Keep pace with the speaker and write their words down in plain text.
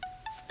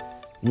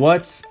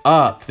What's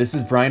up? This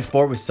is Brian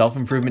Ford with Self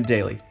Improvement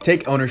Daily.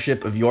 Take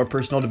ownership of your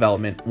personal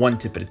development one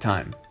tip at a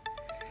time.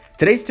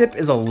 Today's tip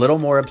is a little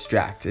more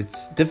abstract.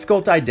 It's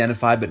difficult to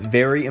identify, but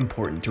very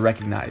important to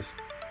recognize.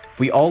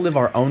 We all live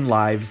our own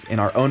lives in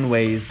our own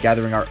ways,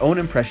 gathering our own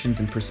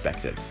impressions and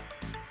perspectives.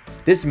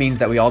 This means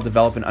that we all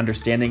develop an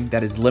understanding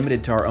that is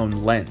limited to our own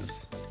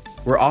lens.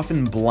 We're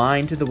often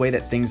blind to the way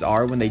that things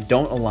are when they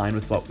don't align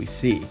with what we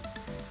see.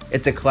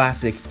 It's a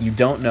classic "you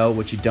don't know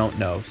what you don't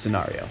know"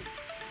 scenario.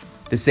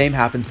 The same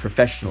happens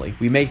professionally.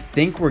 We may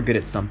think we're good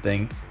at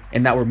something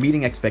and that we're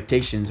meeting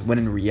expectations when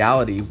in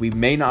reality we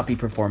may not be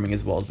performing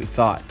as well as we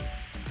thought.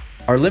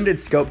 Our limited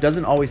scope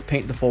doesn't always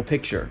paint the full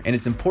picture, and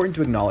it's important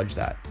to acknowledge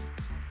that.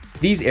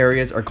 These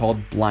areas are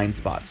called blind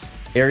spots,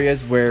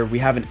 areas where we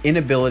have an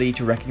inability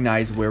to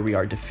recognize where we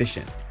are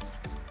deficient.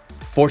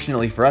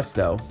 Fortunately for us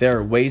though, there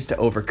are ways to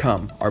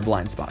overcome our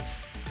blind spots.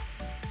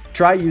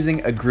 Try using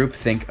a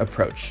groupthink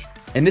approach,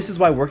 and this is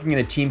why working in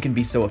a team can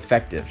be so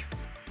effective.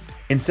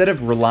 Instead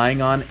of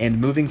relying on and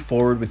moving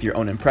forward with your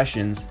own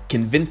impressions,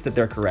 convinced that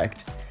they're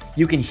correct,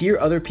 you can hear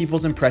other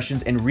people's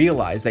impressions and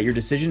realize that your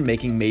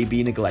decision-making may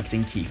be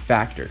neglecting key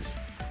factors.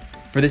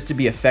 For this to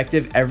be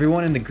effective,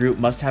 everyone in the group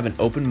must have an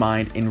open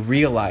mind and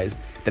realize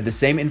that the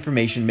same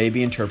information may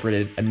be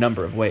interpreted a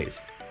number of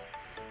ways.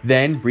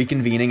 Then,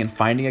 reconvening and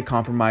finding a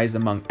compromise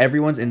among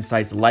everyone's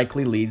insights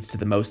likely leads to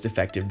the most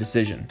effective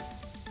decision.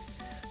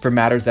 For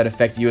matters that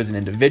affect you as an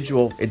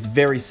individual, it's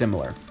very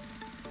similar.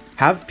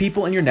 Have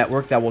people in your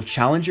network that will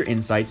challenge your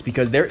insights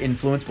because their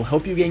influence will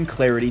help you gain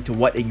clarity to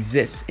what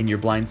exists in your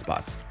blind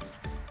spots.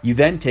 You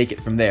then take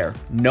it from there,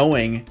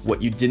 knowing what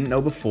you didn't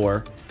know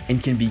before,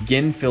 and can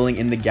begin filling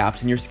in the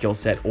gaps in your skill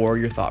set or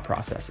your thought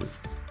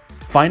processes.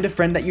 Find a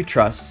friend that you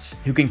trust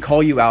who can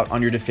call you out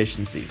on your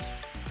deficiencies.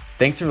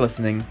 Thanks for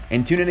listening,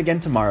 and tune in again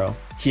tomorrow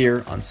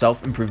here on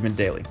Self Improvement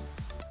Daily.